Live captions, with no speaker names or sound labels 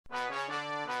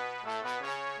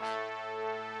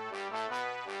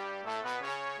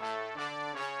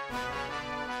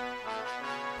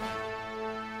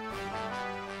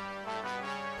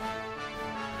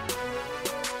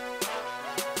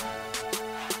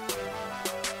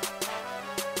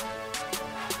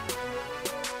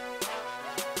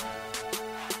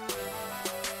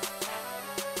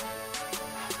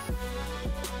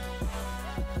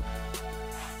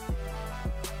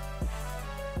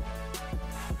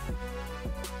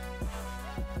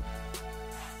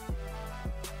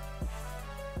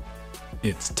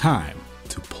It's time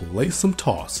to play some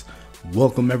toss.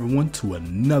 Welcome everyone to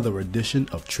another edition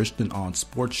of Tristain on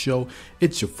Sports Show.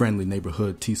 It's your friendly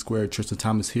neighborhood T-Squared. Tristain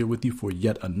Thomas here with you for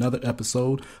yet another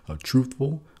episode of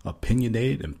truthful,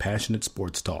 opinionated, and passionate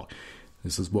sports talk.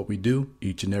 This is what we do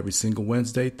each and every single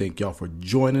Wednesday. Thank y'all for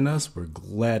joining us. We're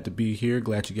glad to be here.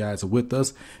 Glad you guys are with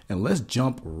us. And let's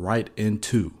jump right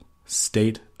into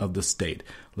State of the State.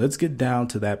 Let's get down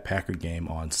to that Packer game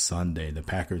on Sunday. The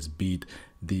Packers beat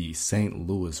the St.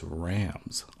 Louis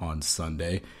Rams on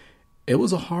Sunday. It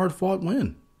was a hard-fought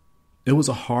win. It was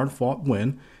a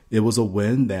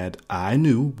win that I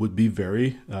knew would be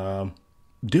very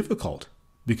difficult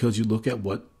because you look at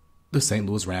what the St.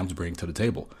 Louis Rams bring to the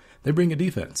table. They bring a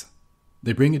defense.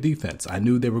 I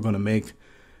knew they were going to make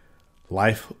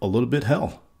life a little bit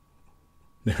hell.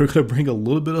 They were going to bring a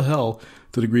little bit of hell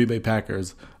to the Green Bay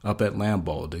Packers up at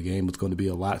Lambeau. The game was going to be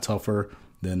a lot tougher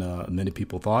than many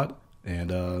people thought.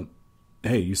 And,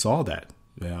 hey, you saw that.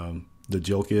 The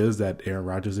joke is that Aaron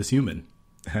Rodgers is human.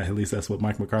 At least that's what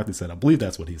Mike McCarthy said. I believe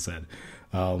that's what he said,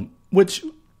 which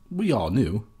we all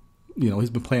knew. You know, he's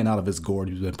been playing out of his gourd.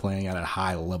 He's been playing at a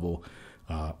high level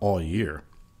all year.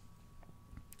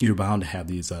 You're bound to have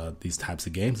these types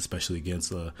of games, especially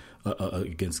against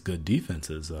good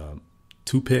defenses.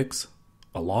 2 picks,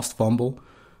 a lost fumble.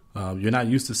 You're not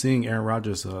used to seeing Aaron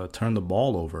Rodgers turn the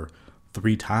ball over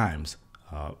 3 times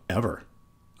ever.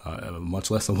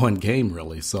 Much less in one game,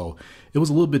 really. So it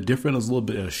was a little bit different. It was a little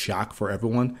bit of a shock for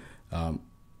everyone.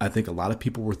 I think a lot of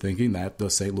people were thinking that the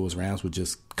St. Louis Rams would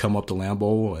just come up to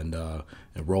Lambeau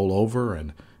and roll over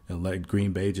and let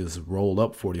Green Bay just roll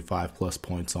up 45-plus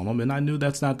points on them. And I knew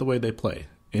that's not the way they play.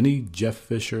 Any Jeff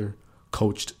Fisher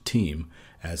coached team,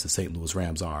 as the St. Louis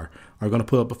Rams are going to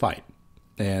put up a fight.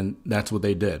 And that's what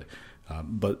they did.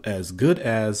 But as good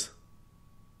as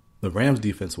the Rams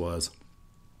defense was,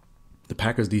 the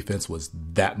Packers defense was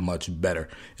that much better.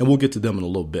 And we'll get to them in a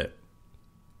little bit.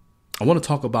 I want to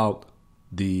talk about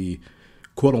the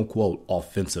quote-unquote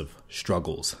offensive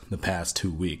struggles the past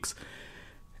 2 weeks.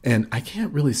 And I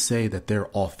can't really say that they're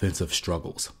offensive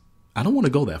struggles. I don't want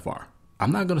to go that far.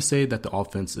 I'm not going to say that the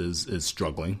offense is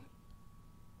struggling,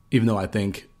 even though I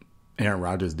think Aaron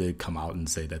Rodgers did come out and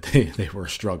say that they were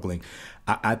struggling.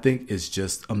 I think it's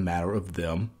just a matter of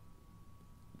them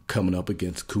coming up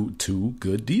against 2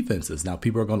 good defenses. Now,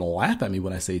 people are going to laugh at me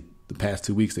when I say the past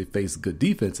 2 weeks they faced good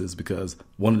defenses because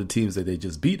one of the teams that they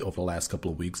just beat over the last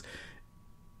couple of weeks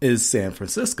is San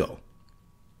Francisco.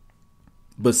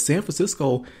 But San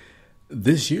Francisco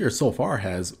this year so far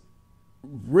has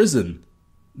risen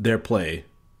their play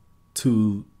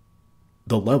to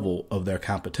the level of their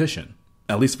competition,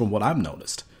 at least from what I've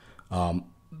noticed.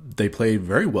 They played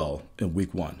very well in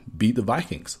week 1, beat the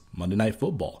Vikings, Monday Night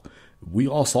Football. We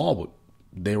all saw what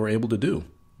they were able to do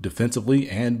defensively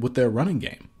and with their running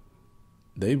game.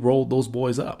 They rolled those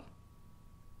boys up.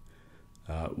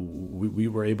 We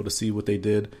were able to see what they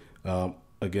did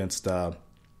against other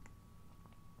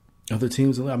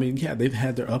teams. I mean, yeah, they've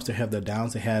had their ups, they have their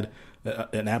downs. They had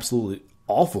an absolutely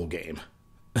awful game,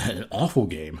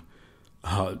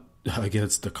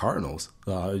 against the Cardinals.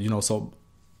 So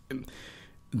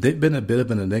they've been a bit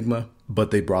of an enigma, but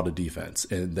they brought a defense,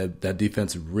 and that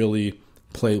defense really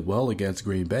played well against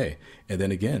Green Bay. And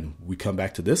then again, we come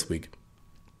back to this week.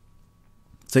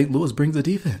 St. Louis brings a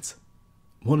defense,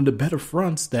 one of the better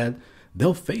fronts that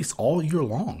they'll face all year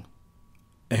long.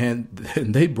 And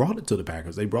they brought it to the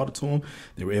Packers. They brought it to them.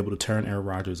 They were able to turn Aaron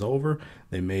Rodgers over.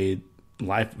 They made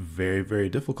life very, very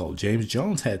difficult. James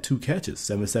Jones had 2 catches,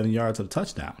 77 yards and a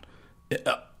touchdown.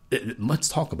 Let's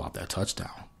talk about that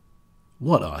touchdown.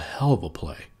 What a hell of a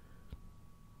play.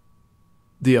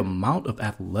 The amount of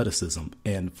athleticism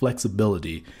and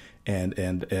flexibility and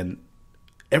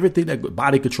everything that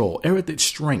body control, everything,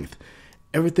 strength,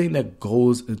 everything that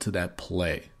goes into that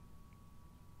play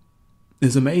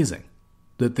is amazing.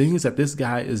 The things that this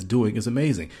guy is doing is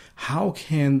amazing. How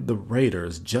can the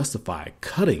Raiders justify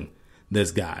cutting this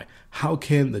guy? How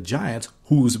can the Giants,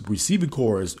 whose receiving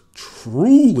core is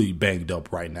truly banged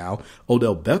up right now,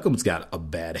 Odell Beckham's got a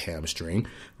bad hamstring,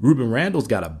 Ruben Randall's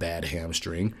got a bad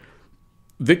hamstring,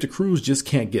 Victor Cruz just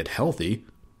can't get healthy.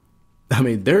 I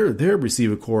mean, their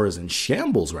receiving core is in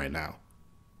shambles right now.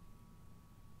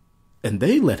 And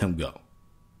they let him go.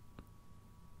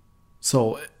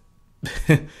 So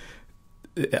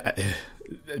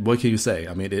what can you say?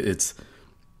 I mean, it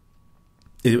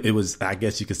was, I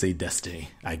guess you could say, destiny,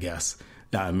 I guess.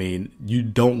 I mean, you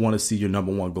don't want to see your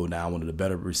number one go down, one of the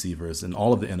better receivers in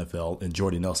all of the NFL, and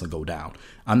Jordy Nelson go down.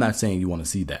 I'm not saying you want to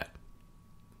see that.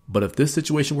 But if this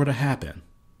situation were to happen,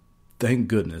 thank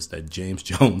goodness that James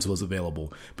Jones was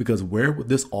available, because where would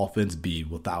this offense be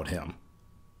without him?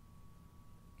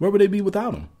 Where would they be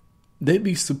without him? They'd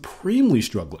be supremely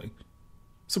struggling.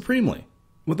 Supremely,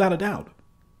 without a doubt.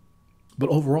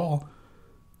 But overall,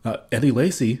 Eddie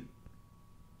Lacy,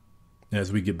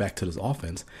 as we get back to this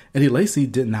offense, Eddie Lacy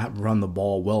did not run the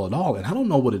ball well at all. And I don't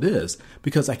know what it is,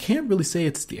 because I can't really say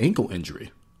it's the ankle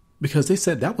injury, because they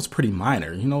said that was pretty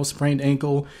minor. Sprained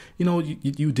ankle,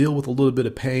 you deal with a little bit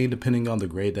of pain depending on the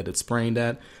grade that it's sprained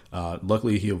at.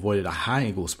 Luckily, he avoided a high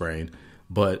ankle sprain,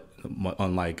 but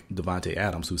unlike Devontae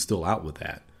Adams, who's still out with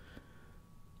that.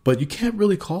 But you can't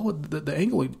really call it the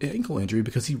ankle injury,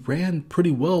 because he ran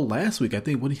pretty well last week. I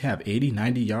think, what did he have, 80,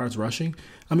 90 yards rushing?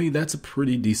 I mean, that's a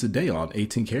pretty decent day on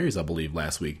 18 carries, I believe,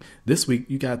 last week. This week,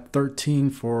 you got 13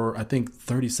 for, I think,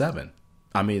 37.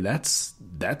 I mean, that's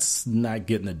not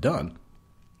getting it done.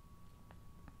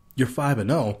 You're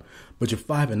 5-0, but you're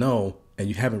 5-0, and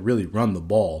you haven't really run the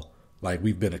ball like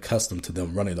we've been accustomed to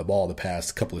them running the ball the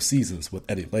past couple of seasons, with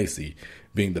Eddie Lacy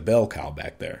being the bell cow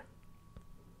back there.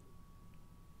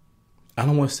 I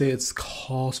don't want to say it's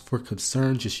cause for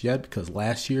concern just yet, because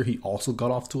last year he also got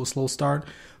off to a slow start.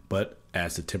 But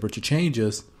as the temperature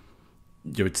changes,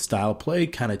 your style of play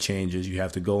kind of changes. You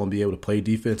have to go and be able to play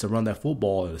defense and run that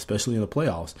football, and especially in the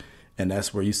playoffs. And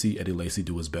that's where you see Eddie Lacy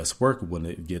do his best work. When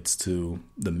it gets to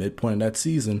the midpoint of that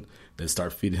season, they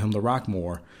start feeding him the rock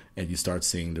more, and you start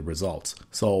seeing the results.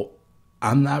 So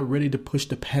I'm not ready to push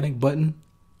the panic button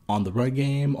on the run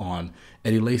game, on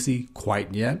Eddie Lacy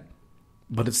quite yet.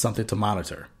 But it's something to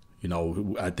monitor.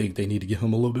 I think they need to get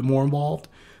him a little bit more involved.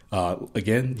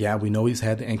 Again, yeah, we know he's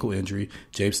had the ankle injury.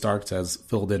 James Starks has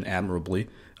filled in admirably,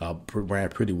 ran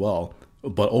pretty well.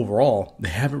 But overall, they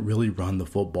haven't really run the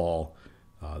football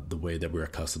the way that we're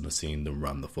accustomed to seeing them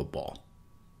run the football.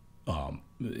 And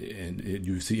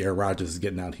you see Aaron Rodgers is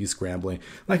getting out, he's scrambling.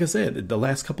 Like I said, the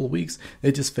last couple of weeks,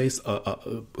 they just faced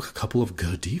a couple of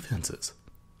good defenses.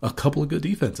 A couple of good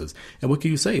defenses. And what can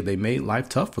you say? They made life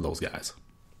tough for those guys.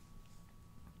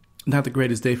 Not the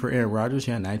greatest day for Aaron Rodgers.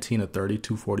 Yeah, 19 of 30,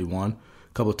 241. A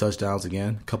couple of touchdowns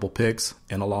again, a couple picks,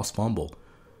 and a lost fumble.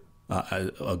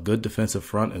 A good defensive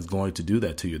front is going to do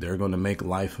that to you. They're going to make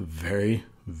life very,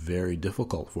 very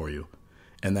difficult for you.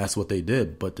 And that's what they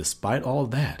did. But despite all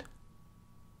of that,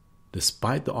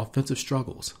 despite the offensive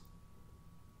struggles,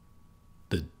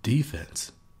 the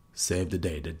defense saved the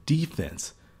day. The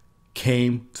defense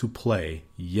came to play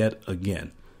yet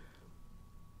again.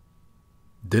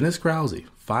 Dennis Krause,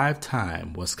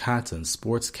 5-time Wisconsin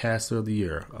Sportscaster of the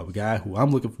Year, a guy who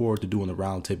I'm looking forward to doing the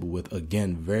roundtable with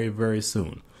again very, very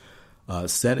soon,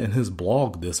 said in his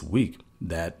blog this week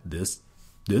that this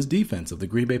defense of the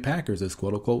Green Bay Packers is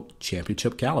quote-unquote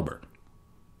championship caliber.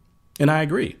 And I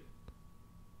agree.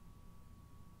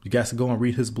 You guys can go and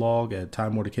read his blog at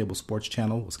Time Warner Cable Sports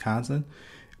Channel, Wisconsin.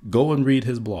 Go and read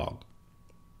his blog.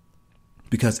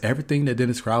 Because everything that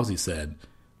Dennis Krause said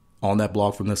on that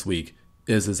blog from this week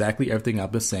is exactly everything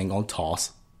I've been saying on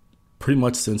Toss pretty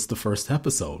much since the first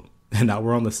episode. And now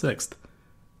we're on the 6th.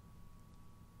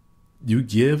 You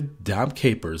give Dom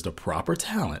Capers the proper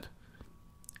talent,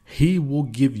 he will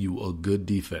give you a good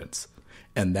defense.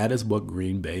 And that is what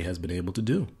Green Bay has been able to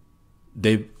do.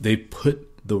 They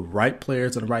put the right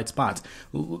players in the right spots.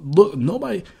 Look,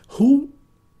 nobody who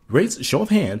raised show of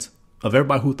hands of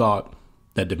everybody who thought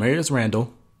that Demarius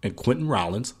Randall and Quentin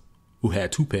Rollins, who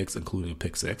had 2 picks, including a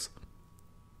pick 6,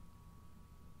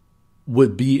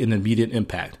 would be an immediate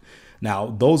impact. Now,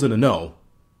 those in the know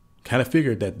kind of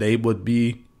figured that they would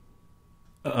be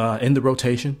in the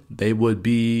rotation. They would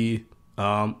be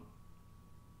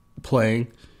playing,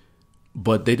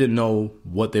 but they didn't know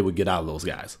what they would get out of those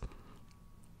guys.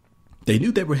 They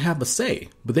knew they would have a say,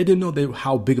 but they didn't know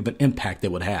how big of an impact they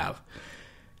would have.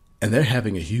 And they're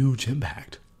having a huge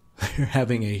impact. They're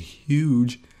having a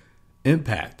huge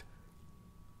impact.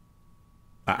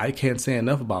 I can't say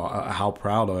enough about how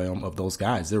proud I am of those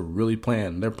guys. They're really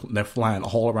playing. They're flying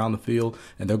all around the field,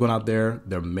 and they're going out there.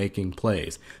 They're making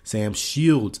plays. Sam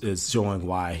Shields is showing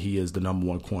why he is the number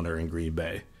 1 corner in Green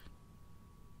Bay.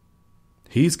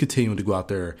 He's continuing to go out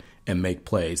there and make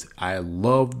plays. I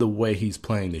love the way he's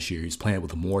playing this year. He's playing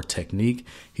with more technique.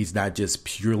 He's not just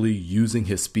purely using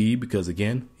his speed because,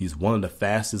 again, he's one of the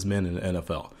fastest men in the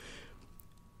NFL.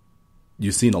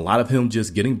 You've seen a lot of him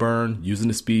just getting burned, using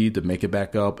the speed to make it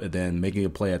back up, and then making a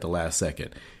play at the last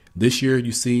second. This year,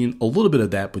 you've seen a little bit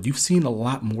of that, but you've seen a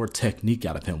lot more technique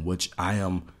out of him, which I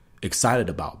am excited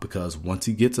about because once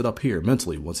he gets it up here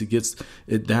mentally, once he gets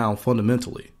it down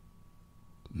fundamentally,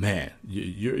 man,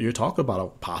 you're talking about a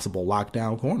possible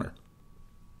lockdown corner.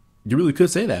 You really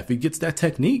could say that. If he gets that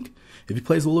technique, if he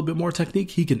plays a little bit more technique,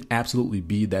 he can absolutely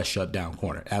be that shutdown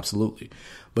corner. Absolutely.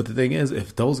 But the thing is,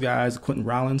 if those guys, Quentin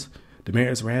Rollins,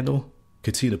 Demarius Randall,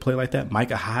 continue to play like that.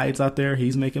 Micah Hyde's out there.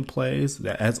 He's making plays,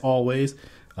 as always.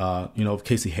 If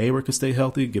Casey Hayward could stay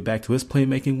healthy, get back to his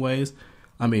playmaking ways.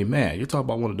 I mean, man, you're talking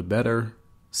about one of the better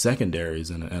secondaries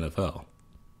in the NFL.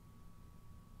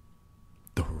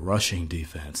 The rushing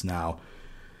defense. Now,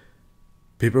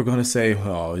 people are going to say,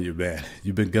 oh, you've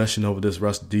been gushing over this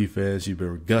rush defense. You've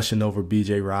been gushing over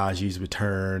B.J. Raji's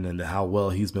return and how well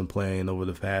he's been playing over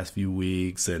the past few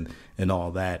weeks and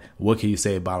all that. What can you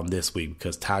say about him this week?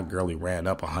 Because Todd Gurley ran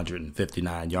up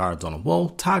 159 yards on him. Well,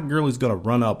 Todd Gurley's going to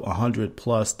run up 100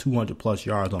 plus, 200 plus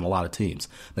yards on a lot of teams.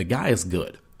 The guy is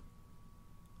good.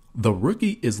 The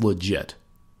rookie is legit.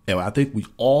 And I think we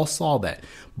all saw that.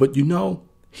 But,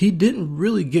 he didn't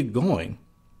really get going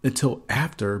until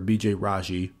after B.J.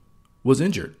 Raji was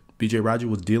injured. B.J. Raji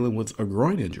was dealing with a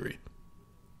groin injury.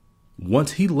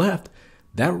 Once he left,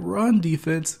 that run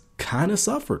defense kind of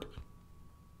suffered.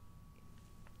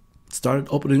 Started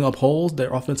opening up holes,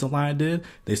 their offensive line did.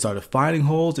 They started finding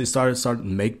holes. They started to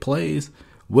make plays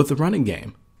with the running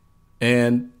game.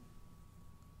 And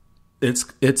it's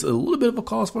a little bit of a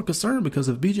cause for concern because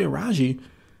if B.J. Raji,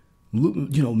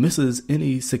 misses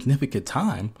any significant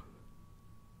time,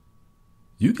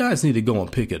 you guys need to go and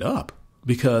pick it up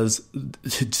because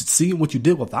seeing what you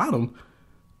did without him,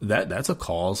 that's a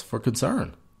cause for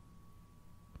concern.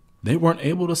 They weren't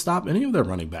able to stop any of their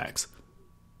running backs.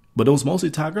 But it was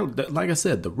mostly Todd Gurley. Like I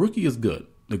said, the rookie is good.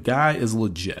 The guy is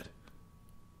legit.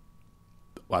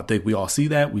 I think we all see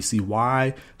that. We see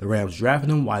why the Rams drafted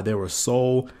him, why they were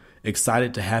so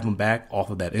excited to have him back off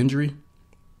of that injury.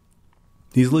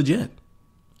 He's legit.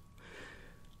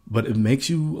 But it makes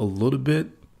you a little bit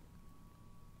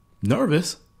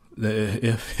nervous that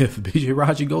if B.J.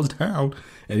 Raji goes down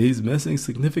and he's missing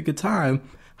significant time,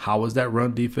 how is that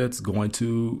run defense going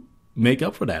to make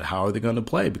up for that? How are they going to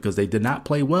play? Because they did not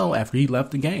play well after he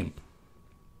left the game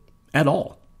at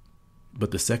all.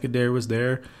 But the secondary was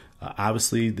there.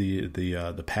 Obviously,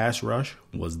 the pass rush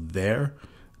was there.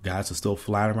 Guys are still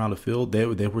flying around the field.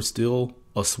 They were still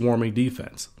a swarming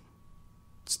defense.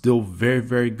 Still very,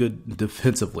 very good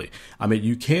defensively. I mean,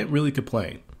 you can't really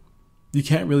complain. You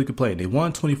can't really complain. They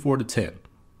won 24-10.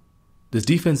 This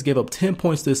defense gave up 10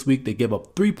 points this week. They gave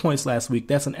up 3 points last week.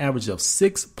 That's an average of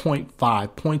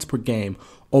 6.5 points per game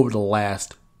over the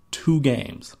last 2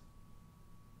 games.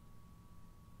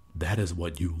 That is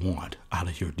what you want out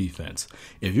of your defense.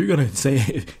 If you're going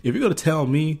to tell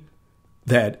me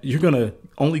that you're going to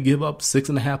only give up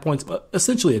 6.5 points,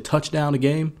 essentially a touchdown a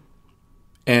game,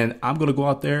 and I'm going to go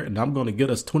out there and I'm going to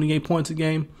get us 28 points a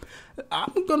game,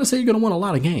 I'm going to say you're going to win a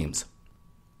lot of games.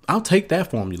 I'll take that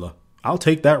formula. I'll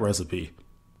take that recipe.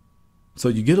 So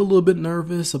you get a little bit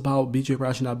nervous about B.J.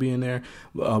 Raji not being there,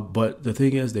 but the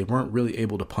thing is they weren't really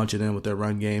able to punch it in with their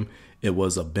run game. It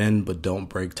was a bend but don't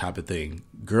break type of thing.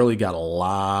 Gurley got a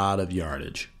lot of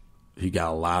yardage.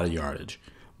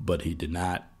 But he did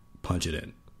not punch it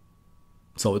in.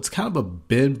 So it's kind of a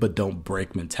bend but don't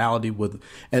break mentality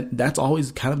and that's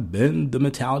always kind of been the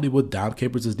mentality with Dom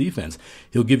Capers' defense.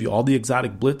 He'll give you all the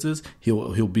exotic blitzes.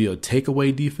 He'll be a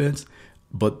takeaway defense,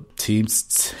 but teams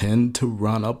tend to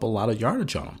run up a lot of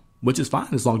yardage on him, which is fine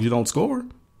as long as you don't score.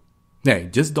 Hey,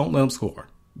 just don't let them score.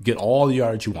 Get all the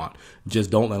yardage you want.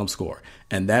 Just don't let them score.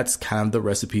 And that's kind of the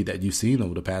recipe that you've seen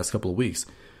over the past couple of weeks.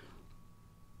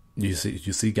 You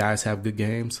see guys have good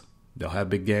games. They'll have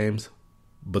big games.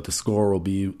 But the score will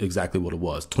be exactly what it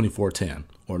was, 24-10,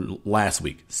 or last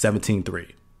week,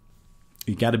 17-3.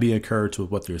 You got to be encouraged with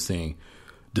what you're seeing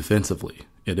defensively.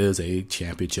 It is a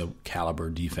championship caliber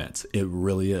defense. It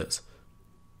really is.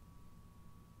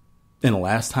 And the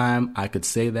last time I could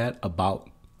say that about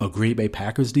a Green Bay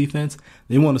Packers defense,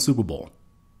 they won a Super Bowl.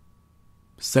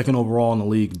 Second overall in the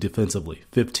league defensively,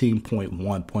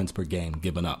 15.1 points per game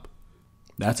given up.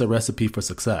 That's a recipe for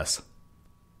success.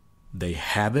 They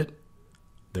have it.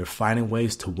 They're finding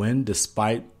ways to win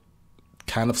despite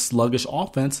kind of sluggish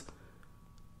offense.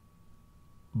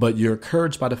 But you're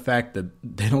encouraged by the fact that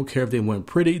they don't care if they win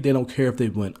pretty. They don't care if they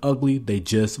win ugly. They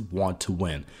just want to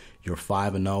win. You're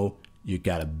 5-0. You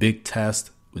got a big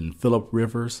test with Phillip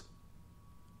Rivers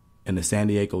and the San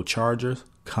Diego Chargers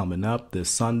coming up this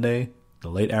Sunday, the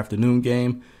late afternoon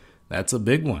game. That's a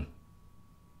big one.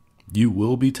 You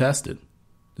will be tested.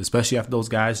 Especially after those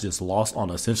guys just lost on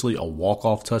essentially a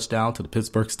walk-off touchdown to the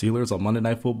Pittsburgh Steelers on Monday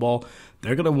Night Football.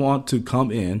 They're going to want to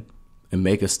come in and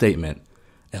make a statement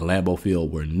at Lambeau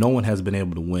Field where no one has been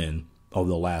able to win over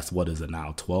the last,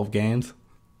 12 games?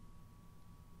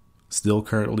 Still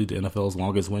currently the NFL's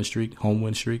longest home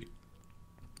win streak.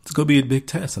 It's going to be a big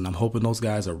test, and I'm hoping those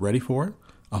guys are ready for it.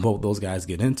 I'm hoping those guys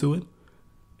get into it.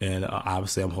 And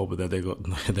obviously I'm hoping that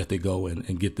they go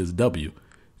and get this W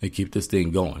and keep this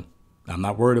thing going. I'm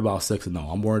not worried about 6-0.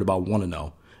 I'm worried about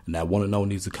 1-0. And that 1-0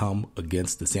 needs to come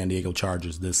against the San Diego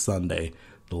Chargers this Sunday,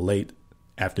 the late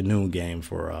afternoon game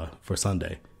for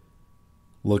Sunday.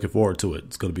 Looking forward to it.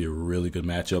 It's going to be a really good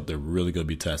matchup. They're really going to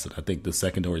be tested. I think the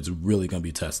secondary is really going to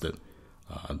be tested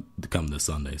to come this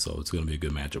Sunday. So it's going to be a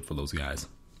good matchup for those guys.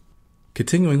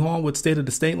 Continuing on with State of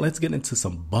the State, let's get into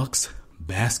some Bucks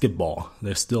basketball.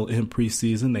 They're still in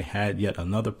preseason. They had yet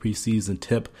another preseason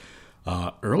tip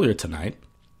earlier tonight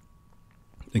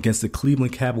against the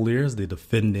Cleveland Cavaliers, the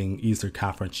defending Eastern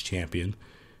Conference champion,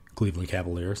 Cleveland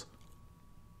Cavaliers.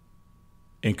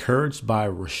 Encouraged by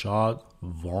Rashad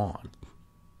Vaughn.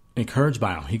 Encouraged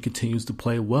by him. He continues to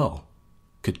play well.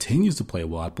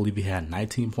 I believe he had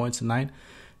 19 points tonight.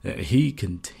 He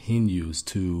continues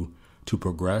to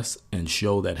progress and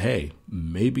show that, hey,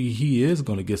 maybe he is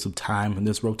going to get some time in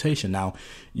this rotation. Now,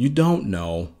 you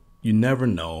never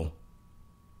know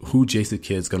who Jason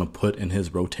Kidd's going to put in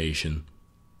his rotation,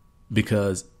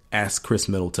 because ask Chris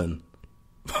Middleton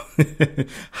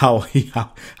how he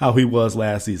was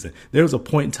last season. There was a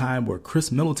point in time where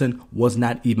Chris Middleton was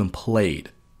not even played,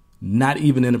 not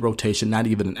even in the rotation, not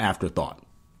even an afterthought.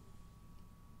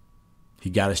 He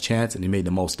got his chance and he made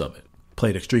the most of it.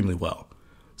 Played extremely well.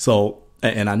 So,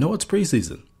 and I know it's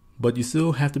preseason, but you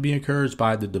still have to be encouraged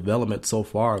by the development so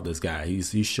far of this guy.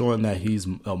 He's showing that he's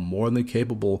a more than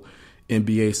capable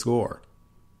NBA scorer.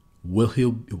 Will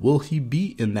he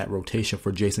be in that rotation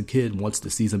for Jason Kidd once the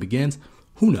season begins?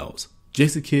 Who knows?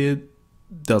 Jason Kidd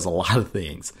does a lot of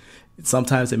things.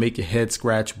 Sometimes they make your head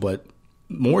scratch, but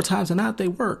more times than not, they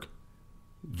work.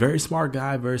 Very smart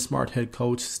guy, very smart head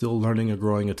coach, still learning and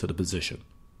growing into the position.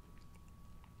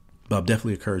 But I'm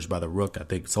definitely encouraged by the Rook. I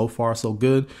think so far so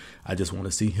good. I just want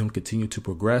to see him continue to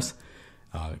progress,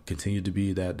 continue to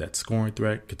be that scoring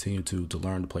threat, continue to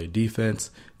learn to play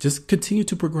defense, just continue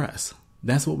to progress.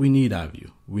 That's what we need out of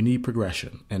you. We need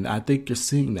progression. And I think you're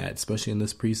seeing that, especially in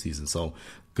this preseason. So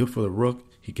good for the Rook.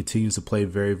 He continues to play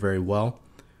very, very well.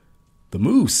 The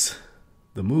Moose,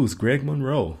 Greg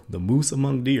Monroe, the Moose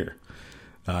among deer.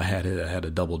 Had a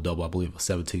double-double, I believe,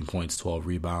 17 points, 12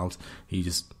 rebounds. He's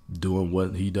just doing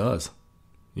what he does.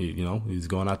 He's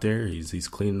going out there, he's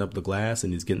cleaning up the glass,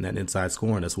 and he's getting that inside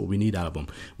scoring. That's what we need out of him.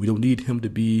 We don't need him to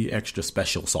be extra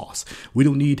special sauce. We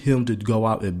don't need him to go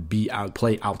out and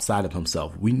play outside of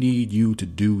himself. We need you to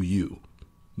do you.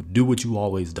 Do what you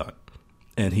always done.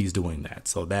 And he's doing that.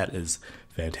 So that is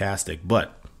fantastic.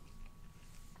 But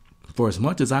for as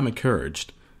much as I'm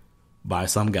encouraged by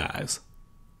some guys,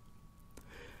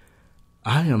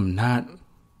 I am not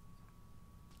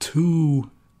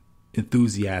too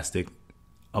enthusiastic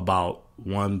about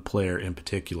one player in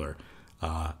particular,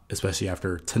 especially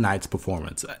after tonight's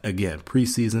performance. Again,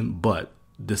 preseason, but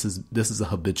this is a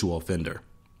habitual offender.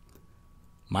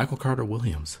 Michael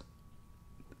Carter-Williams,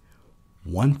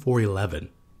 1 for 11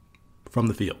 from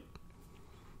the field.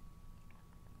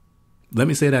 Let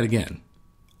me say that again.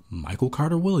 Michael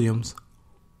Carter-Williams,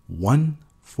 1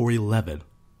 for 11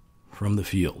 from the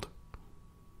field.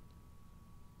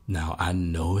 Now, I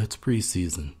know it's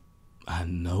preseason.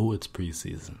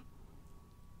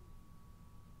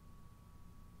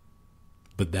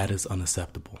 But that is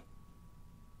unacceptable.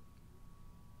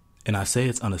 And I say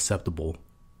it's unacceptable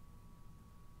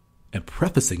and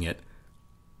prefacing it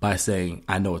by saying,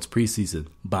 I know it's preseason,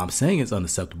 but I'm saying it's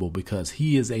unacceptable because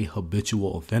he is a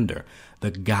habitual offender.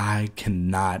 The guy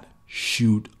cannot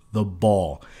shoot the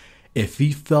ball. If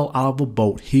he fell out of a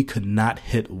boat, he could not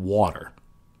hit water.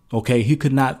 Okay, he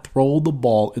could not throw the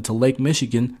ball into Lake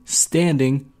Michigan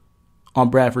standing on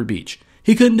Bradford Beach.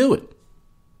 He couldn't do it.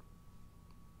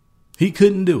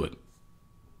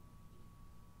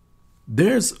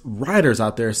 There's writers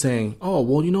out there saying, oh,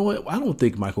 well, you know what? I don't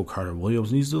think Michael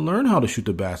Carter-Williams needs to learn how to shoot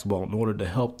the basketball in order to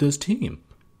help this team.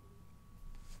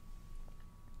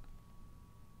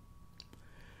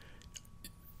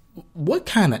 What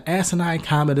kind of asinine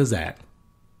comment is that?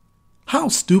 How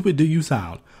stupid do you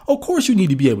sound? Of course you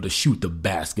need to be able to shoot the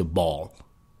basketball.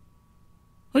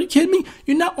 Are you kidding me?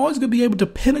 You're not always going to be able to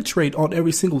penetrate on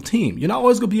every single team. You're not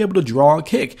always going to be able to draw a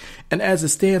kick. And as it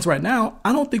stands right now,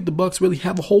 I don't think the Bucks really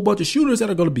have a whole bunch of shooters that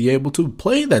are going to be able to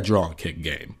play that draw and kick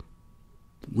game.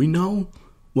 We know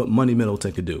what Money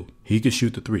Middleton could do. He could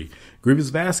shoot the three. Grievous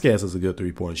Vasquez is a good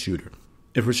three-point shooter.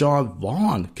 If Rashad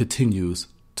Vaughn continues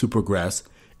to progress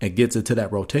and gets into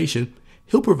that rotation,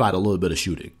 he'll provide a little bit of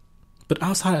shooting. But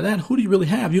outside of that, who do you really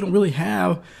have? You don't really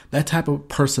have that type of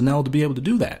personnel to be able to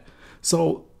do that.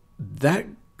 So that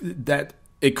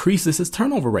increases his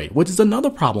turnover rate, which is another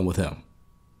problem with him.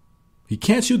 He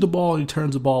can't shoot the ball and he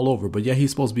turns the ball over, but yeah, he's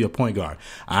supposed to be a point guard.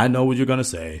 I know what you're going to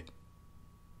say.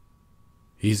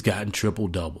 He's gotten triple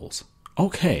doubles.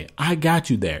 Okay, I got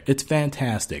you there. It's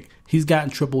fantastic. He's gotten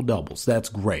triple doubles. That's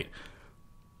great.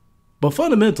 But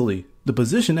fundamentally, the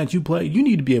position that you play, you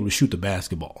need to be able to shoot the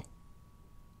basketball.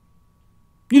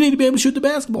 You need to be able to shoot the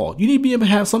basketball. You need to be able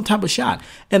to have some type of shot.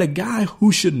 And a guy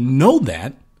who should know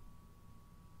that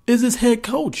is his head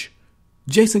coach,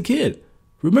 Jason Kidd.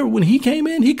 Remember when he came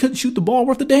in, he couldn't shoot the ball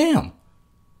worth a damn.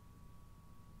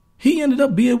 He ended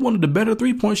up being one of the better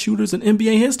three-point shooters in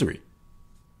NBA history.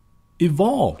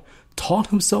 Evolved, taught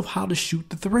himself how to shoot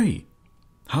the three,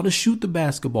 how to shoot the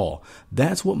basketball.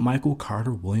 That's what Michael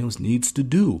Carter Williams needs to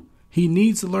do. He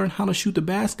needs to learn how to shoot the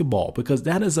basketball because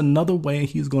that is another way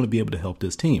he's going to be able to help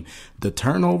this team. The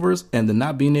turnovers and the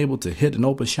not being able to hit an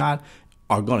open shot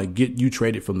are going to get you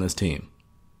traded from this team.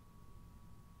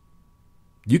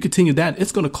 You continue that,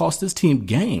 it's going to cost this team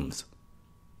games.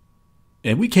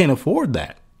 And we can't afford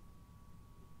that.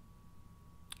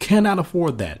 Cannot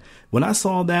afford that. When I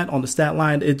saw that on the stat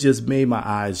line, it just made my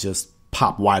eyes just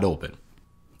pop wide open.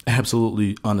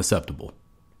 Absolutely unacceptable.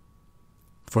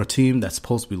 For a team that's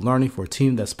supposed to be learning, for a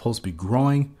team that's supposed to be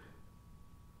growing,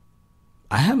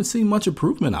 I haven't seen much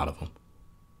improvement out of him.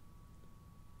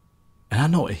 And I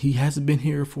know he hasn't been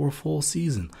here for a full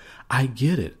season. I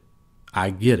get it.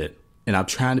 And I'm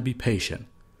trying to be patient.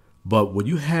 But when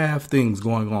you have things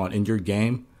going on in your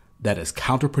game that is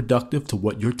counterproductive to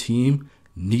what your team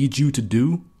needs you to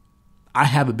do, I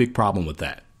have a big problem with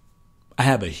that. I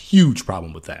have a huge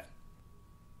problem with that.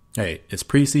 Hey, it's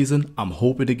preseason. I'm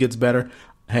hoping it gets better.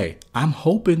 Hey, I'm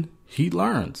hoping he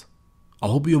learns. I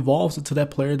hope he evolves into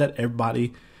that player that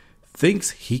everybody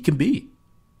thinks he can be.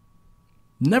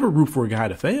 Never root for a guy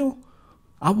to fail.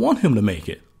 I want him to make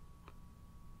it.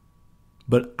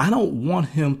 But I don't want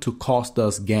him to cost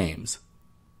us games.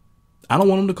 I don't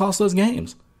want him to cost us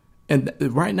games. And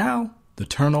right now, the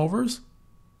turnovers,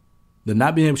 the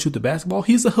not being able to shoot the basketball,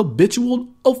 he's a habitual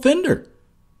offender.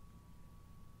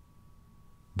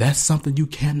 That's something you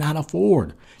cannot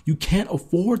afford. You can't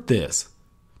afford this.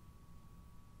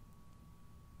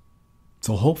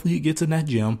 So hopefully he gets in that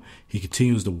gym. He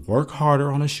continues to work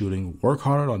harder on his shooting, work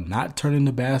harder on not turning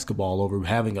the basketball over,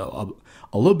 having a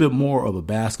little bit more of a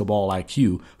basketball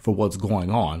IQ for what's going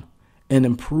on, and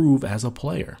improve as a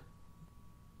player.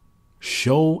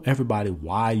 Show everybody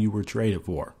why you were traded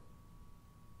for.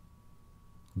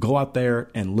 Go out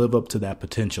there and live up to that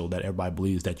potential that everybody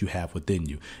believes that you have within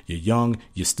you. You're young.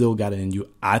 You still got it in you.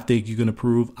 I think you can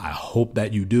improve. I hope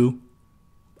that you do.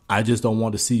 I just don't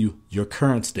want to see your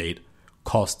current state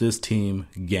cost this team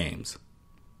games.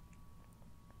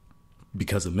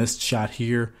 Because a missed shot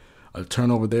here, a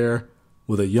turnover there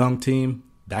with a young team,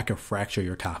 that could fracture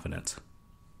your confidence.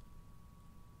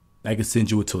 That could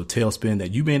send you into a tailspin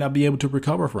that you may not be able to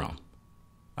recover from.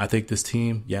 I think this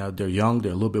team, yeah, they're young.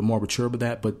 They're a little bit more mature with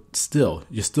that. But still,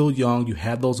 you're still young. You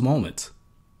have those moments.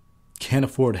 Can't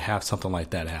afford to have something like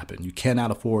that happen. You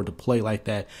cannot afford to play like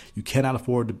that. You cannot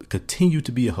afford to continue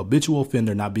to be a habitual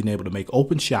offender, not being able to make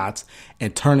open shots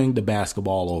and turning the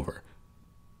basketball over.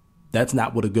 That's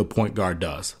not what a good point guard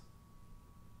does.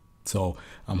 So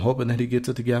I'm hoping that he gets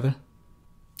it together.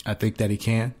 I think that he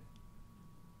can.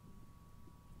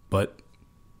 But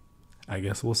I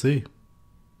guess we'll see.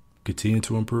 Continue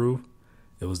to improve.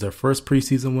 It was their first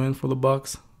preseason win for the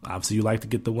Bucks. Obviously, you like to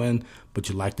get the win, but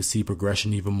you like to see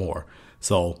progression even more.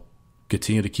 So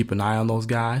continue to keep an eye on those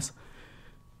guys.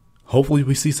 Hopefully,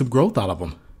 we see some growth out of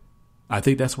them. I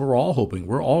think that's what we're all hoping.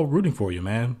 We're all rooting for you,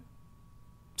 man.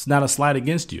 It's not a slight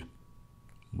against you.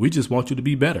 We just want you to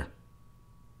be better.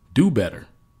 Do better.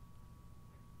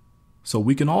 So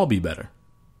we can all be better.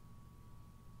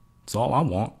 That's all I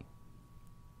want.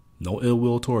 No ill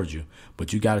will towards you,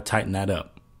 but you got to tighten that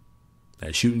up.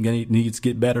 That shooting needs to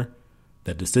get better.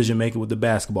 That decision making with the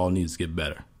basketball needs to get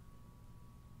better.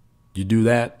 You do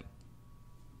that,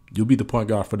 you'll be the point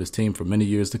guard for this team for many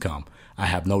years to come. I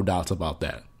have no doubts about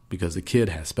that because the kid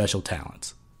has special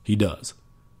talents. He does.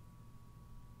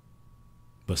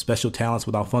 But special talents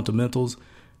without fundamentals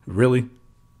really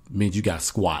means you got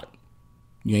squat.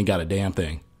 You ain't got a damn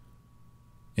thing.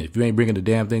 And if you ain't bringing the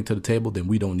damn thing to the table, then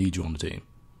we don't need you on the team.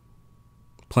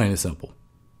 Plain and simple.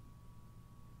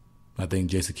 I think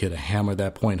Jason Kidd will hammer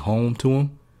that point home to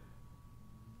him.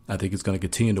 I think it's going to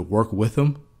continue to work with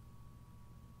him.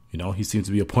 You know, he seems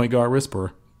to be a point guard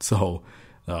whisperer. So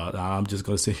I'm just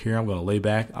going to sit here. I'm going to lay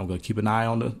back. I'm going to keep an eye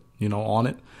on on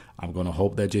it. I'm going to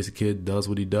hope that Jason Kidd does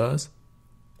what he does,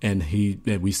 and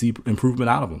we see improvement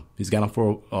out of him. He's got him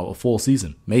for a full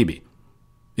season, maybe.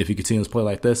 If he continues to play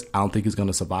like this, I don't think he's going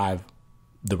to survive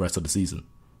the rest of the season.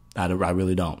 I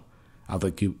really don't. I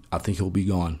think he'll be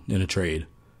gone in a trade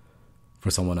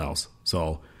for someone else.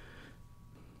 So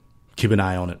keep an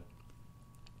eye on it.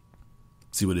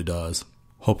 see what it does.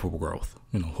 Hope for growth.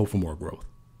 Hope for more growth.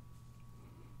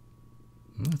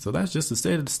 So that's just the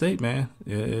state of the state, man.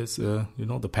 It's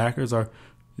the Packers are,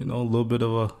 a little bit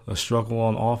of a struggle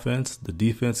on offense. The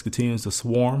defense continues to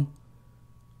swarm,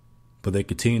 but they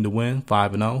continue to win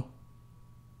 5-0.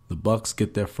 The Bucks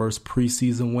get their first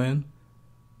preseason win.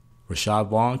 Rashad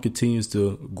Vaughn continues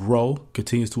to grow,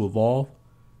 continues to evolve.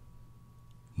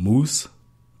 Moose,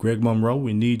 Greg Monroe,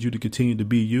 we need you to continue to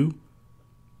be you.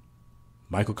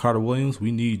 Michael Carter-Williams,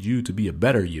 we need you to be a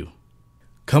better you.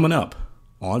 Coming up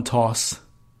on Toss,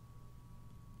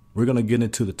 we're going to get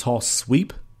into the Toss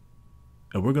sweep,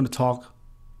 and we're going to talk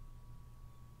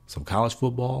some college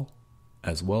football,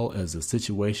 as well as a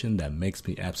situation that makes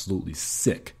me absolutely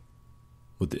sick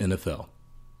with the NFL.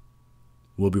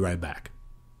 We'll be right back.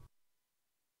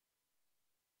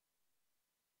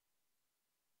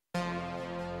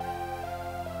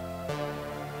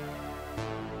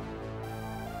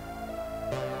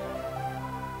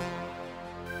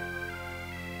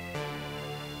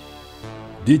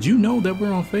 Did you know that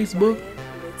we're on Facebook?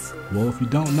 Well, if you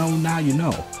don't know, now you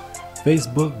know.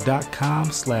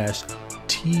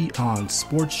 Facebook.com/TON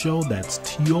Sports Show. That's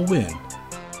TON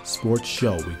Sports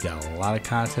Show. We got a lot of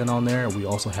content on there. We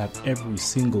also have every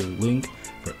single link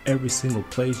for every single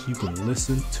place you can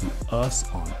listen to us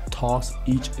on Toss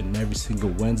each and every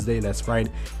single Wednesday. That's right.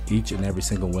 Each and every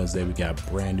single Wednesday, we got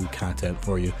brand new content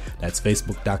for you. That's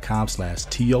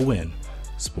Facebook.com/TON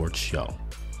Sports Show.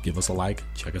 Give us a like.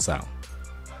 Check us out.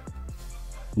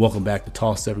 Welcome back to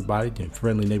Toss, everybody. Your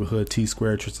friendly neighborhood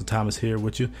T-Square, Tristan Thomas here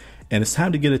with you. And it's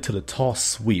time to get into the Toss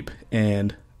sweep.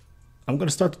 And I'm going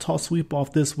to start the Toss sweep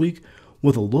off this week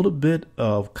with a little bit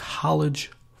of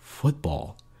college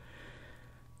football.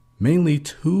 Mainly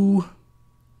two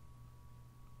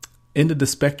end of the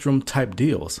spectrum type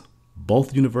deals.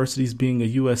 Both universities being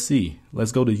a USC.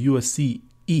 Let's go to USC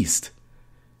East,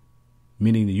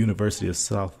 meaning the University of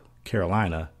South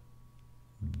Carolina.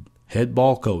 Head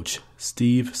ball coach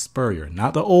Steve Spurrier,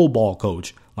 not the old ball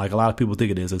coach like a lot of people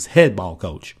think it is. It's head ball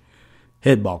coach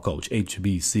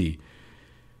HBC.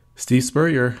 Steve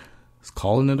Spurrier is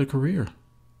calling it a career.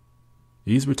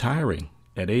 He's retiring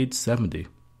at age 70.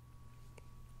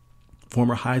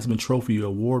 Former Heisman Trophy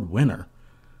Award winner,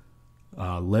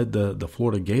 led the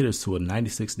Florida Gators to a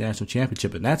 96 national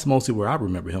championship, and that's mostly where I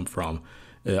remember him from.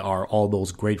 Are all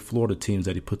those great Florida teams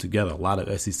that he put together. A lot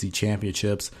of SEC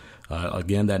championships.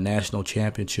 Again, that national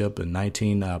championship in I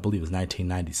believe it was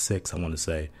 1996, I want to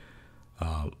say.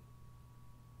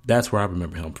 That's where I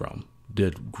remember him from.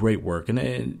 Did great work.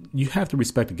 And you have to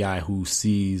respect a guy who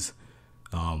sees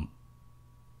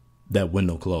that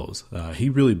window close. He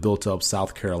really built up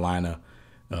South Carolina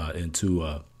into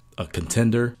a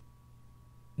contender.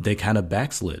 They kind of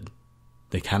backslid.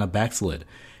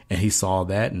 And he saw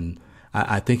that, and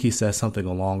I think he said something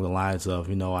along the lines of,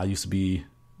 I used to be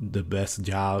the best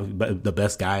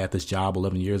guy at this job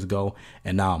 11 years ago,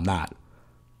 and now I'm not.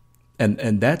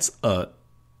 And that's a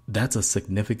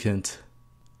significant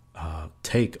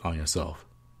take on yourself.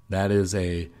 That is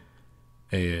a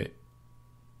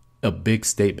big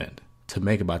statement to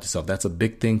make about yourself. That's a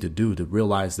big thing to do, to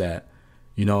realize that,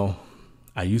 I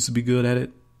used to be good at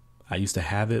it. I used to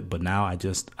have it, but now I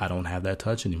don't have that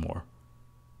touch anymore.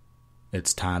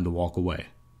 It's time to walk away.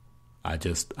 I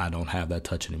don't have that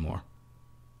touch anymore.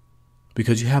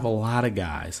 Because you have a lot of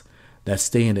guys that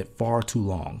stay in it far too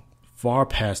long, far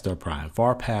past their prime,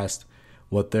 far past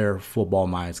what their football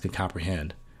minds can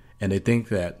comprehend. And they think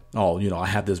that, I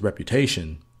have this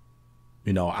reputation,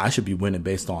 I should be winning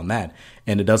based on that.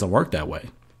 And it doesn't work that way.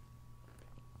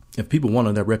 If people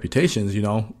want their reputations, I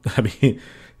don't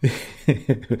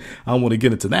want to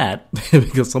get into that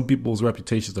because some people's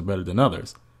reputations are better than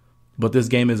others. But this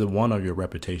game isn't one on your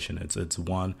reputation. It's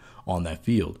one on that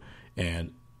field.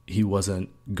 And he wasn't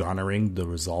garnering the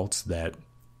results that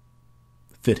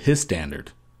fit his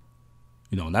standard.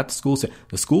 Not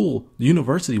the school. The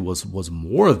university was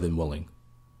more than willing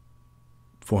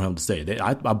for him to stay.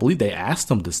 I believe they asked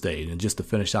him to stay and just to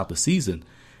finish out the season.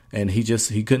 And he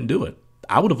couldn't do it.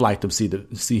 I would have liked to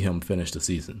see him finish the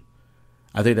season.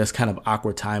 I think that's kind of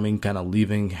awkward timing, kind of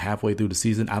leaving halfway through the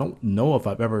season. I don't know if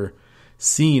I've ever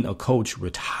seen a coach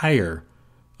retire,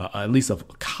 at least a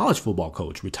college football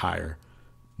coach retire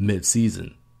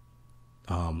mid-season.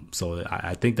 So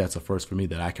I think that's a first for me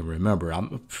that I can remember.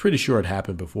 I'm pretty sure it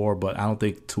happened before, but I don't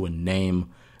think to a name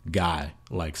guy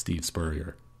like Steve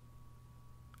Spurrier.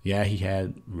 Yeah, he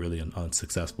had really an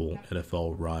unsuccessful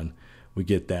NFL run. We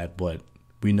get that, but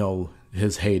we know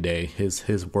his heyday,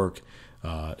 his work,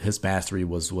 his mastery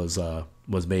was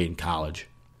made in college.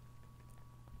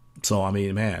 So,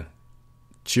 man,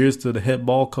 cheers to the head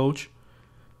ball coach.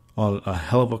 on a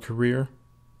hell of a career.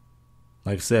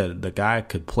 Like I said, the guy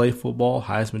could play football,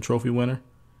 Heisman Trophy winner.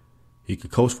 He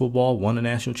could coach football, won a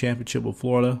national championship with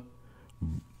Florida,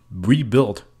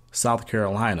 rebuilt South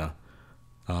Carolina,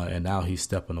 and now he's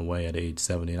stepping away at age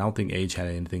 70. And I don't think age had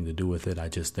anything to do with it. I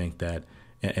just think that,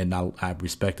 and I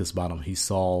respect this about him, he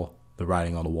saw the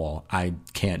writing on the wall. I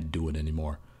can't do it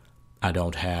anymore. I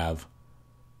don't have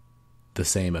the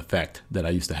same effect that I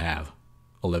used to have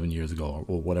 11 years ago,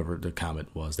 or whatever the comment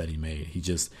was that he made.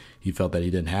 He felt that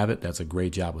he didn't have it. That's a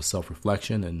great job of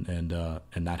self-reflection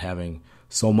and not having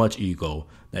so much ego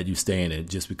that you stay in it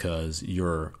just because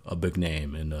you're a big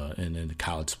name in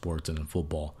college sports and in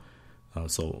football.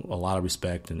 So a lot of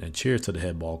respect and cheers to the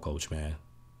head ball coach, man.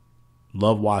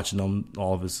 Love watching him,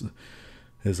 all of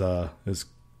his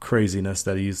craziness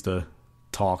that he used to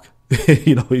talk.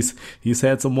 He's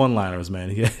had some one-liners, man.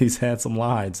 He's had some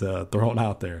lines thrown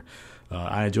out there.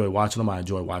 I enjoy watching him. I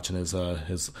enjoy watching his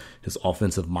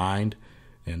offensive mind,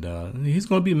 and he's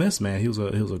going to be missed, man. He was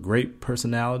a great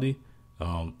personality,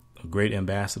 a great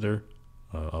ambassador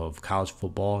of college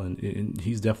football, and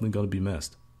he's definitely going to be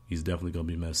missed. He's definitely going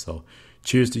to be missed. So,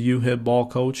 cheers to you, head ball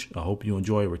coach. I hope you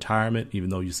enjoy retirement, even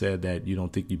though you said that you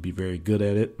don't think you'd be very good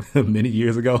at it many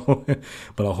years ago.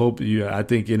 But I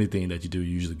think anything that you do, you're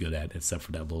usually good at, except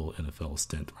for that little NFL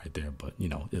stint right there. But,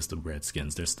 it's the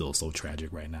Redskins. They're still so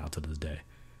tragic right now to this day.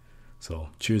 So,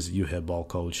 cheers to you, head ball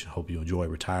coach. Hope you enjoy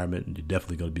retirement, and you're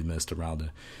definitely going to be missed around the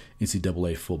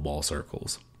NCAA football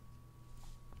circles.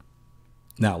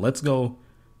 Now, let's go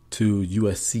to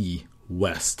USC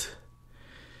West.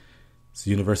 It's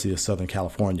the University of Southern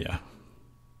California.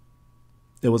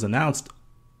 It was announced,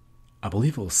 I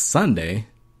believe it was Sunday.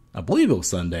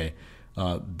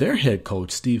 Their head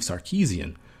coach, Steve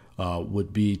Sarkisian,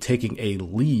 would be taking a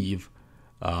leave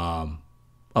of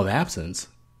absence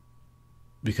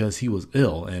because he was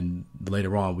ill. And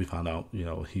later on, we found out,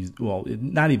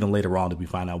 not even later on did we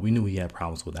find out. We knew he had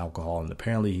problems with alcohol. And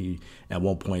apparently he, at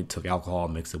one point, took alcohol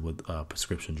and mixed it with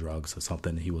prescription drugs or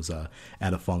something. He was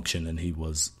at a function and he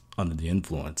was under the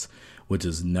influence, which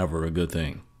is never a good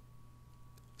thing.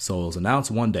 So it was announced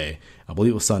one day, I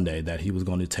believe it was Sunday, that he was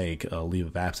going to take a leave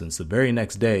of absence. The very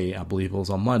next day, I believe it was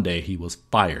on Monday, he was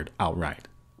fired outright.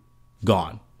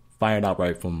 Gone. Fired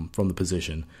outright from the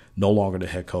position. No longer the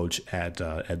head coach at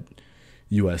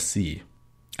USC.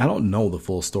 I don't know the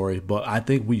full story, but I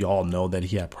think we all know that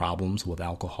he had problems with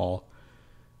alcohol.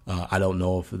 I don't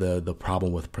know if the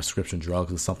problem with prescription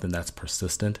drugs is something that's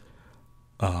persistent.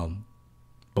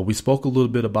 But we spoke a little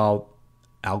bit about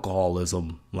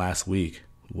alcoholism last week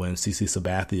when CC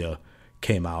Sabathia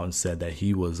came out and said that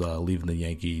he was leaving the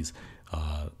Yankees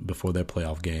before their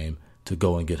playoff game to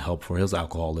go and get help for his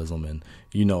alcoholism. And,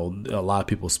 a lot of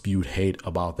people spewed hate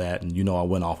about that. And, I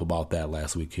went off about that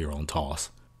last week here on Toss.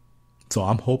 So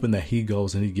I'm hoping that he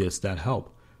goes and he gets that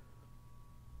help.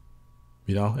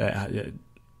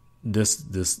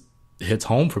 This hits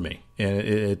home for me. And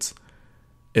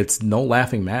it's no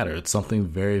laughing matter. It's something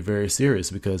very, very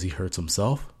serious because he hurts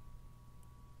himself.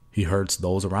 He hurts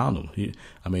those around him.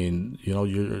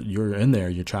 You're in there.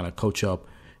 You're trying to coach up,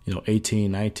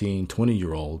 18, 19,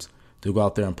 20-year-olds to go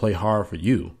out there and play hard for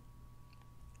you.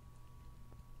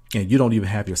 And you don't even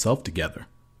have yourself together.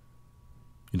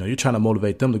 You're trying to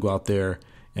motivate them to go out there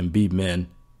and be men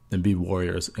and be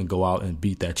warriors and go out and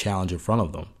beat that challenge in front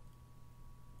of them.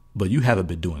 But you haven't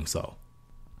been doing so.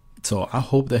 So I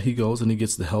hope that he goes and he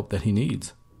gets the help that he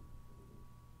needs.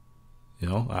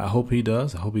 I hope he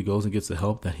does. I hope he goes and gets the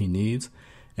help that he needs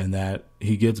and that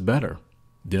he gets better.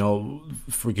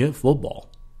 Forget football.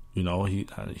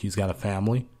 He's got a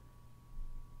family.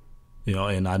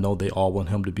 And I know they all want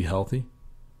him to be healthy.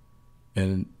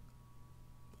 And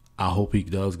I hope he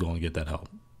does go and get that help.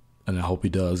 And I hope he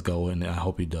does go and I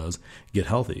hope he does get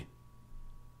healthy.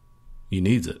 He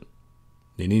needs it.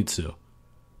 He needs to.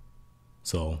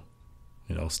 So,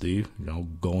 Steve,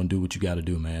 go and do what you got to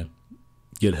do, man.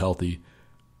 Get healthy.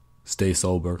 Stay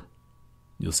sober.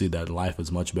 You'll see that life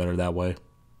is much better that way.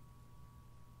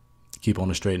 Keep on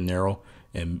the straight and narrow.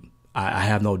 And I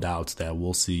have no doubts that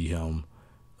we'll see him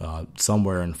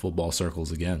somewhere in football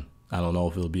circles again. I don't know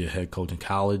if it'll be a head coach in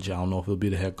college. I don't know if it'll be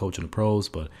the head coach in the pros.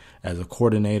 But as a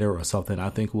coordinator or something, I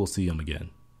think we'll see him again.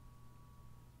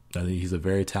 I think he's a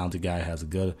very talented guy, has a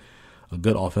good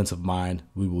offensive mind.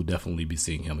 We will definitely be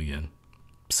seeing him again.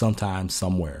 Sometime,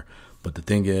 somewhere. But the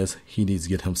thing is, he needs to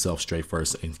get himself straight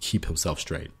first and keep himself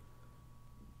straight.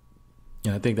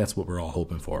 And I think that's what we're all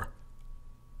hoping for.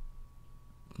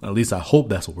 At least I hope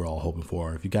that's what we're all hoping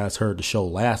for. If you guys heard the show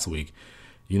last week,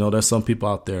 there's some people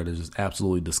out there that are just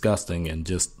absolutely disgusting and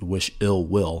just wish ill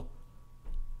will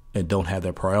and don't have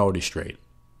their priorities straight.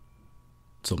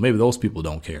 So maybe those people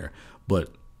don't care.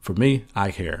 But for me,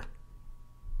 I care.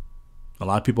 A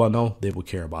lot of people I know, they will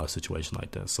care about a situation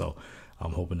like this. So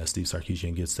I'm hoping that Steve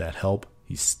Sarkisian gets that help.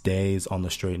 He stays on the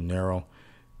straight and narrow.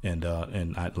 And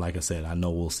like I said, I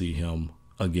know we'll see him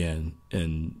again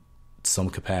in some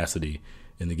capacity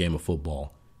in the game of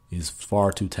football. He's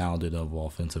far too talented of an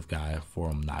offensive guy for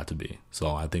him not to be.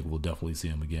 So I think we'll definitely see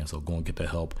him again. So go and get that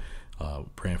help.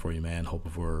 Praying for you, man.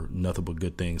 Hoping for nothing but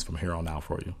good things from here on out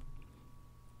for you.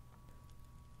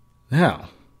 Now,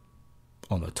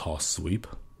 on the toss sweep,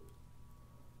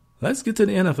 let's get to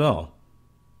the NFL.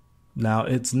 Now,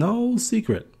 it's no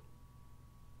secret,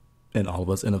 and all of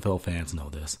us NFL fans know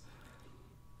this,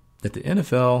 that the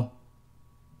NFL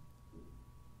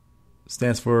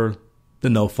stands for the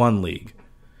No Fun League.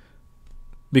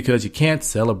 Because you can't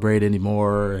celebrate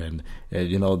anymore and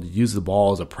use the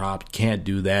ball as a prop. You can't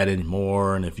do that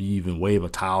anymore. And if you even wave a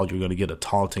towel, you're going to get a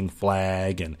taunting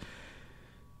flag. And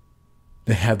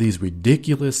they have these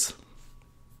ridiculous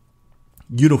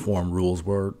uniform rules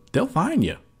where they'll fine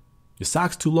you. Your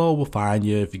socks too low, we'll fine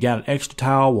you. If you got an extra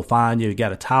towel, we'll fine you. If you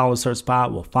got a towel in a certain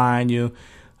spot, we'll fine you.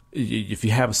 If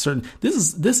you have a certain...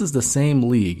 This is the same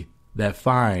league that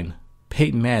fined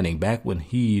Peyton Manning back when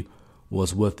he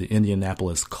was with the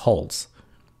Indianapolis Colts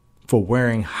for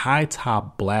wearing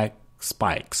high-top black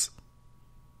spikes,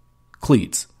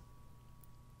 cleats,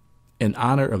 in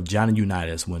honor of Johnny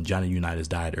Unitas when Johnny Unitas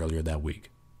died earlier that week.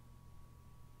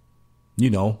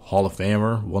 Hall of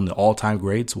Famer, one of the all-time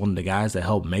greats, one of the guys that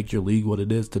helped make your league what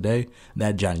it is today,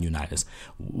 that Johnny Unitas.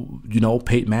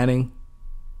 Peyton Manning,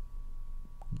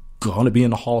 going to be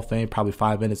in the Hall of Fame probably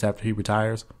 5 minutes after he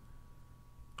retires.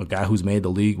 A guy who's made the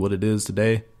league what it is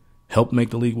today, helped make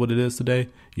the league what it is today.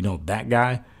 That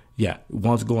guy,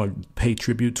 wants to go and pay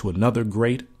tribute to another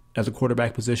great at the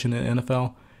quarterback position in the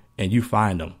NFL, and you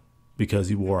find him because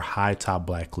he wore high-top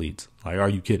black cleats. Like, are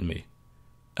you kidding me?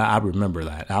 I remember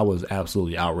that. I was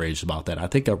absolutely outraged about that. I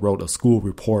think I wrote a school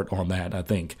report on that,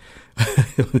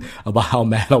 about how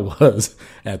mad I was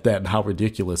at that and how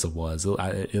ridiculous it was.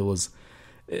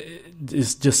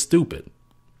 It's just stupid.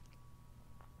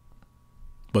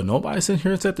 But nobody sitting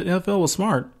here and said the NFL was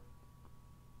smart.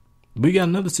 We got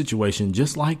another situation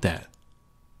just like that.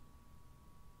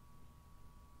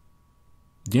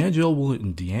 D'Angelo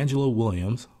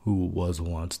Williams, who was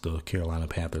once the Carolina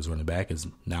Panthers running back, is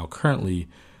now currently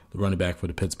the running back for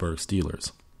the Pittsburgh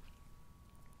Steelers.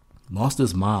 Lost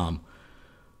his mom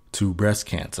to breast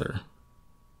cancer.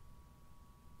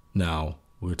 Now,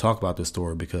 we'll talk about this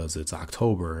story because it's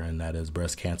October and that is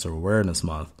Breast Cancer Awareness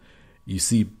Month. You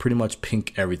see pretty much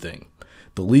pink everything.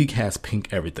 The league has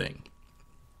pink everything.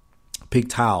 Pink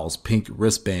towels, pink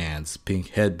wristbands, pink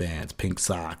headbands, pink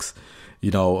socks,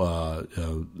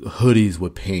 hoodies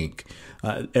with pink.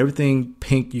 Everything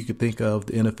pink you could think of,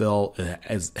 the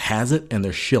NFL has it, and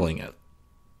they're shilling it.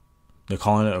 They're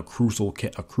calling it a crucial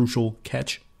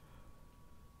catch.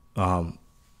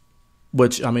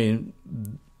 Which, I mean,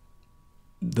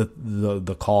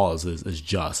 the cause is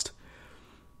just.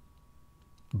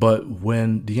 But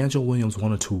when D'Angelo Williams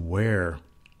wanted to wear,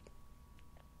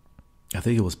 I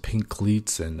think it was pink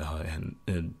cleats and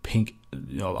pink,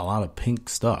 a lot of pink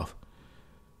stuff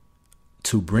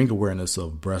to bring awareness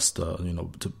of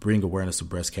to bring awareness of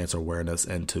breast cancer awareness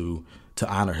and to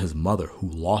honor his mother who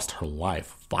lost her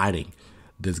life fighting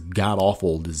this god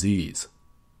awful disease,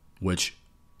 which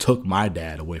took my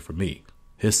dad away from me.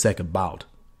 His second bout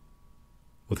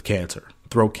with cancer,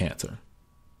 throat cancer.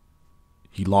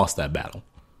 He lost that battle.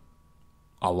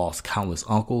 I lost countless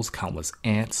uncles, countless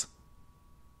aunts,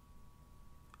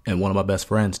 and one of my best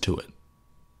friends to it.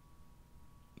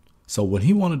 So when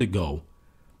he wanted to go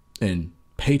and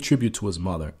pay tribute to his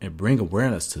mother and bring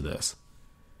awareness to this,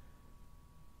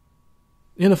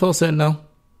 the NFL said no.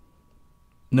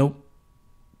 Nope.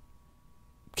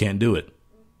 Can't do it.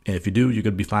 And if you do, you're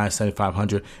going to be fined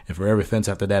 $7,500, and for every offense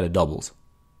after that, it doubles.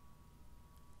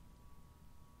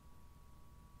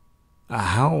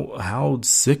 How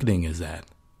sickening is that?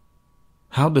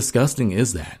 How disgusting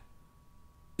is that?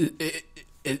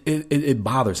 It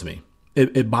bothers me.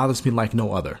 It bothers me like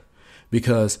no other,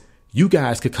 because you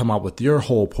guys could come out with your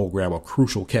whole program of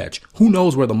Crucial Catch. Who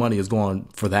knows where the money is going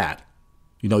for that?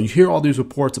 You hear all these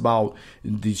reports about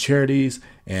the charities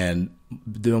and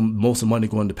most of the money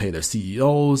going to pay their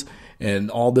CEOs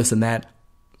and all this and that.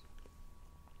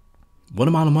 What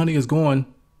amount of money is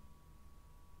going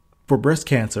for breast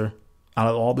cancer out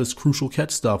of all this Crucial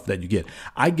Catch stuff that you get?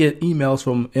 I get emails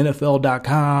from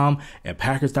NFL.com and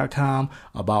Packers.com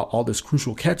about all this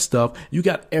Crucial Catch stuff. You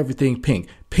got everything pink.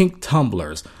 Pink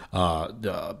tumblers,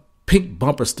 pink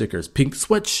bumper stickers, pink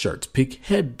sweatshirts, pink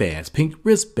headbands, pink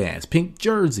wristbands, pink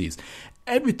jerseys.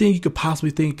 everything you could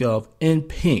possibly think of in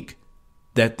pink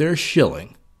that they're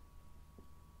shilling.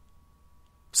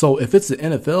 So if it's the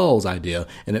NFL's idea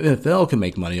and the NFL can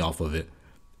make money off of it,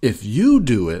 if you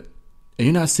do it and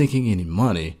you're not sinking any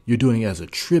money, you're doing it as a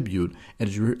tribute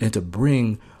and to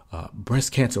bring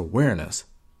breast cancer awareness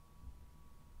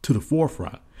to the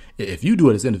forefront. If you do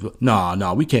it as individual,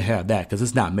 no, we can't have that because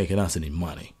it's not making us any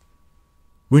money.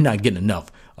 We're not getting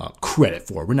enough credit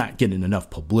for it. We're not getting enough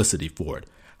publicity for it.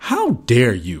 How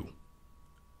dare you?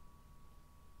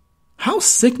 How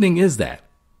sickening is that?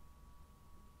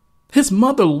 His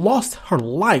mother lost her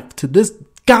life to this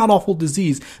god-awful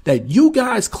disease that you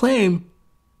guys claim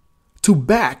to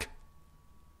back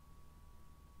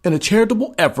in a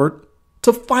charitable effort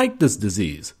to fight this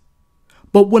disease.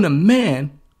 But when a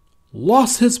man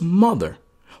lost his mother,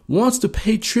 wants to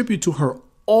pay tribute to her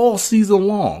all season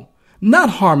long, not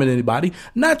harming anybody,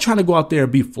 not trying to go out there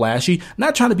and be flashy,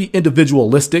 not trying to be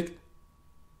individualistic,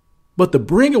 but to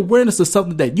bring awareness to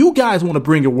something that you guys want to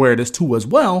bring awareness to as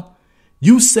well,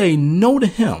 you say no to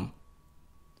him.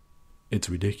 It's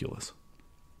ridiculous.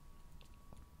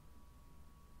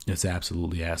 It's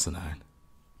absolutely asinine.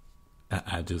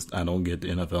 I don't get the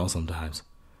NFL sometimes.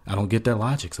 I don't get their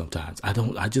logic sometimes.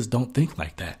 I just don't think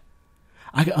like that.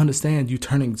 I can understand you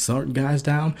turning certain guys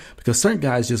down because certain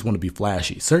guys just want to be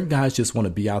flashy. Certain guys just want to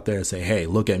be out there and say, hey,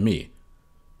 look at me.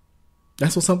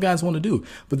 That's what some guys want to do.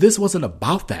 But this wasn't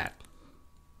about that.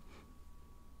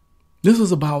 This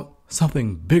was about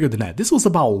something bigger than that. This was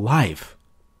about life.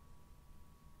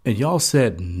 And y'all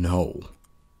said no.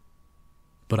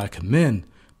 But I commend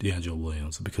DeAngelo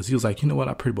Williams because he was like, you know what?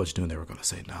 I pretty much knew they were going to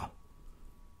say no.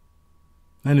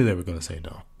 I knew they were going to say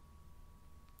no.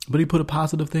 But he put a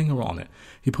positive thing on it.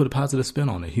 He put a positive spin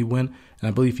on it. He went, and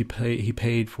I believe he's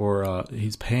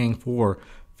paying for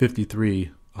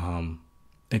 53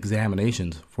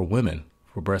 examinations for women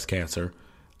for breast cancer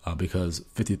because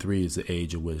 53 is the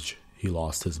age at which he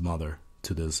lost his mother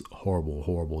to this horrible,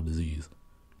 horrible disease.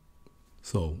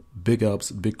 So big ups,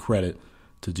 big credit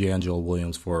to DeAngelo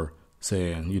Williams for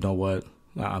saying, you know what,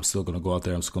 I'm still going to go out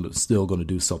there. I'm still going to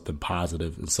do something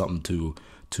positive and something to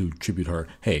tribute her.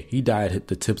 Hey, he dyed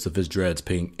the tips of his dreads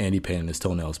pink and he painted his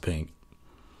toenails pink.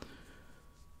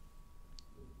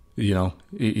 You know,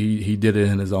 he did it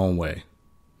in his own way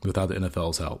without the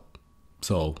NFL's help.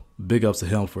 So big ups to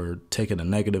him for taking a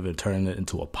negative and turning it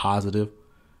into a positive.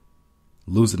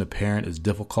 Losing a parent is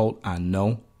difficult, I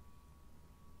know.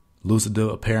 Losing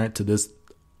a parent to this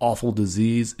awful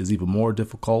disease is even more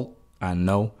difficult, I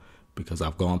know, because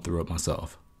I've gone through it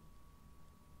myself.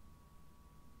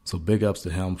 So big ups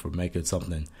to him for making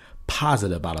something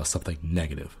positive out of something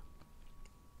negative.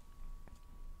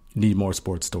 You need more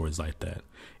sports stories like that.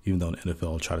 Even though the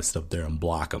NFL try to sit up there and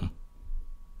block him,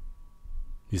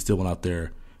 he still went out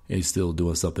there and he's still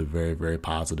doing something very, very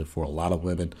positive for a lot of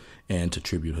women and as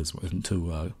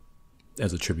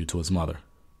a tribute to his mother.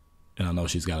 And I know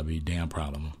she's got to be damn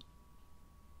proud of him.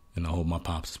 And I hope my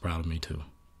pops is proud of me too.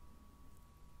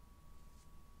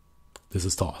 This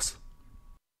is Toss.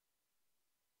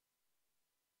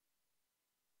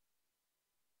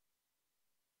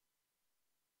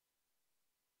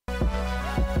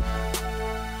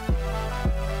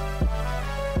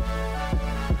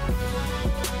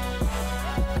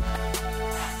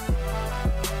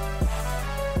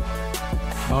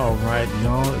 All right,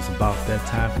 y'all, it's about that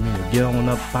time for me to get on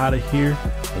up out of here.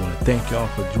 I want to thank y'all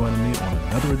for joining me on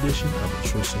another edition of the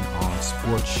Tristain on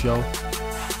Sports Show.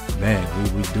 Man,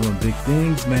 we're doing big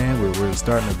things, man. We're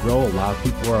starting to grow. A lot of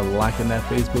people are liking that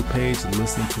Facebook page and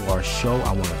listening to our show.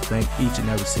 I want to thank each and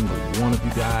every single one of you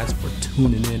guys for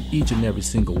tuning in each and every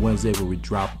single Wednesday where we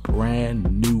drop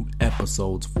brand new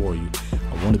episodes for you.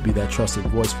 I want to be that trusted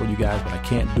voice for you guys, but I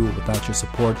can't do it without your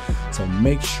support. So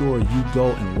make sure you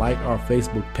go and like our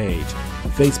Facebook page,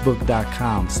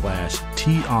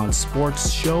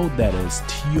 facebook.com/TOnSportsShow. That is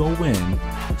TON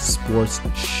Sports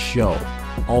Show.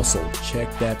 Also, check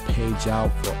that page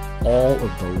out for all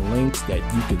of the links that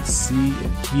you can see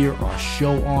and hear our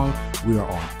show on. We are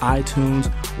on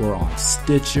iTunes. We're on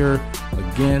Stitcher.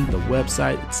 Again, the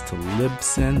website is to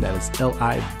Libsyn. That is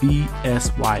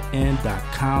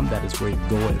LIVSYN.com. That is where you can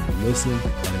go and listen.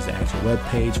 That is the actual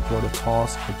webpage for the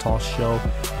Toss Show.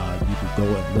 You can go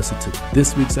and listen to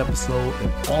this week's episode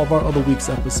and all of our other week's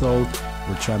episodes.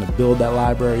 We're trying to build that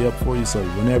library up for you, so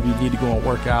whenever you need to go and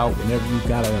work out, whenever you've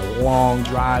got a long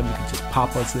drive, you can just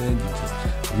pop us in, you just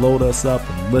load us up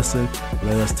and listen.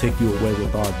 Let us take you away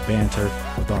with our banter,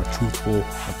 with our truthful,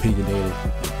 opinionated,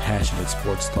 and passionate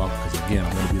sports talk, because again,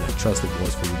 I'm going to be that trusted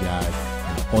voice for you guys.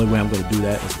 And the only way I'm going to do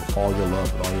that is with all your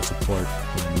love, with all your support.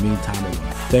 And in the meantime, I want to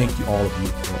thank you, all of you,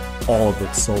 for all of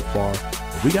it so far.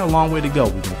 But we got a long way to go.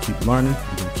 We're going to keep learning.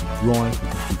 We're going to keep growing. We're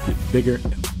going to keep getting bigger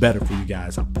and better for you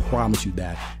guys. I promise you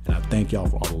that. And I thank y'all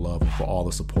for all the love and for all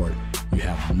the support. You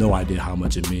have no idea how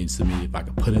much it means to me. If I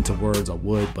could put into words, I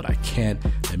would, but I can't.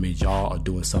 That means y'all are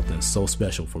doing something so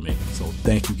special for me. So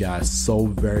thank you guys so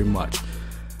very much.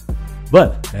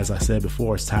 But as I said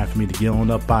before, it's time for me to get on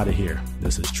up out of here.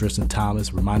 This is Tristain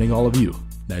Thomas reminding all of you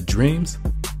that dreams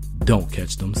don't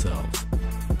catch themselves.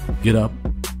 Get up,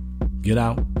 get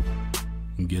out,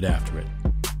 and get after it.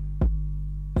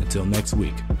 Until next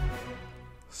week,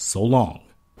 so long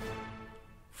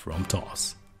from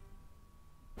Toss.